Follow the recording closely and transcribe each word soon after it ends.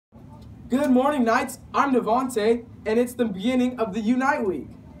Good morning, Knights. I'm Devontae, and it's the beginning of the UKnight week.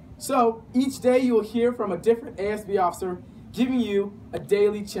 So each day you will hear from a different ASB officer giving you a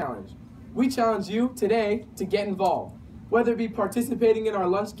daily challenge. We challenge you today to get involved, whether it be participating in our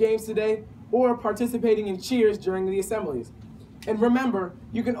lunch games today or participating in cheers during the assemblies. And remember,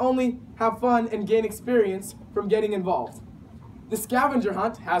 you can only have fun and gain experience from getting involved. The scavenger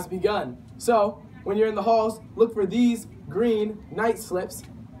hunt has begun. So when you're in the halls, look for these green Knight slips.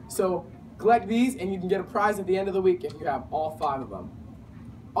 So collect these and you can get a prize at the end of the week if you have all 5 of them.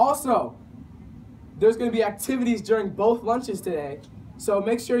 Also, there's going to be activities during both lunches today, so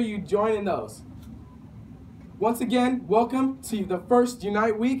make sure you join in those. Once again, welcome to the first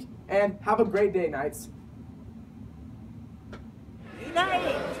UKnight week, and have a great day, Knights.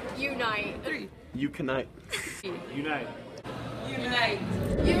 UKnight! UKnight. UKnight. UKnight. UKnight.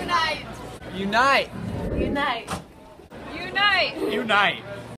 UKnight. UKnight. UKnight. UKnight. UKnight.